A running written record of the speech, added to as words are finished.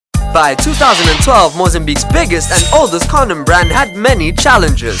By 2012, Mozambique's biggest and oldest condom brand had many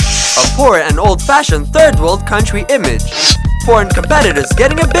challenges. A poor and old-fashioned third world country image. Foreign competitors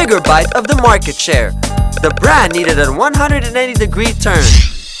getting a bigger bite of the market share. The brand needed a 180-degree turn.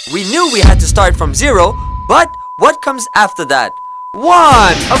 We knew we had to start from zero, but what comes after that?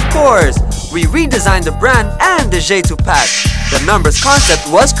 One, of course! We redesigned the brand and the Jeito patch. The numbers concept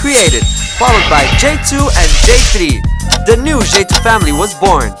was created, followed by J2 and J3. The new Jeito family was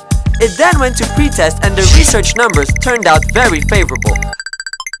born. It then went to pre-test and the research numbers turned out very favorable.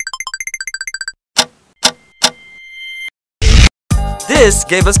 This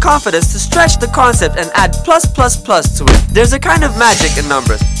gave us confidence to stretch the concept and add plus to it. There's a kind of magic in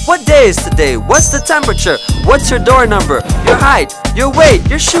numbers. What day is today? What's the temperature? What's your door number? Your height? Your weight?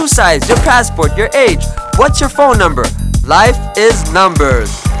 Your shoe size? Your passport? Your age? What's your phone number? Life is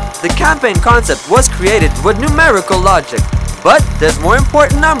numbers. The campaign concept was created with numerical logic, but there's more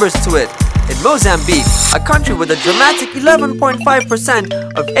important numbers to it. In Mozambique, a country with a dramatic 11.5%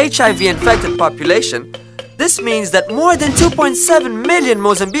 of HIV-infected population, this means that more than 2.7 million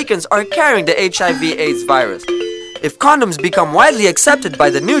Mozambicans are carrying the HIV/AIDS virus. If condoms become widely accepted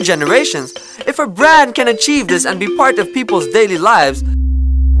by the new generations, if a brand can achieve this and be part of people's daily lives,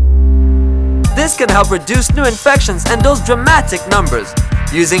 this can help reduce new infections and those dramatic numbers.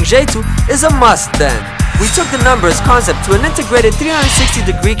 Using Jeito is a must then. We took the numbers concept to an integrated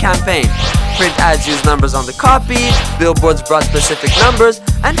 360-degree campaign. Print ads use numbers on the copy, billboards brought specific numbers,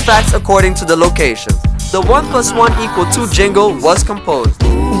 and facts according to the locations. The 1 + 1 = 2 jingle was composed.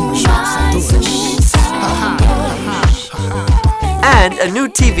 And a new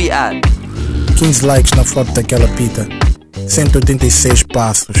TV ad. 15 likes na foto daquela pita. 186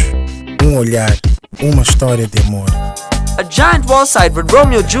 passos. Olhar. Uma história de amor. A giant wall site with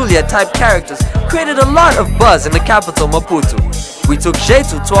Romeo Juliet type characters created a lot of buzz in the capital Maputo. We took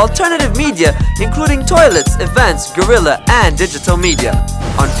Jeito to alternative media, including toilets, events, guerrilla, and digital media.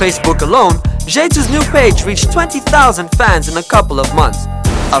 On Facebook alone, Jeito's new page reached 20,000 fans in a couple of months.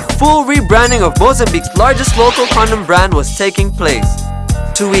 A full rebranding of Mozambique's largest local condom brand was taking place.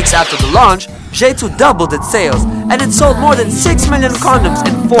 2 weeks after the launch, Jeito doubled its sales, and it sold more than 6 million condoms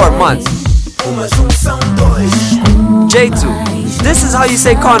in 4 months. Jeito, this is how you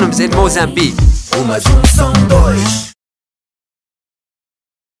say condoms in Mozambique.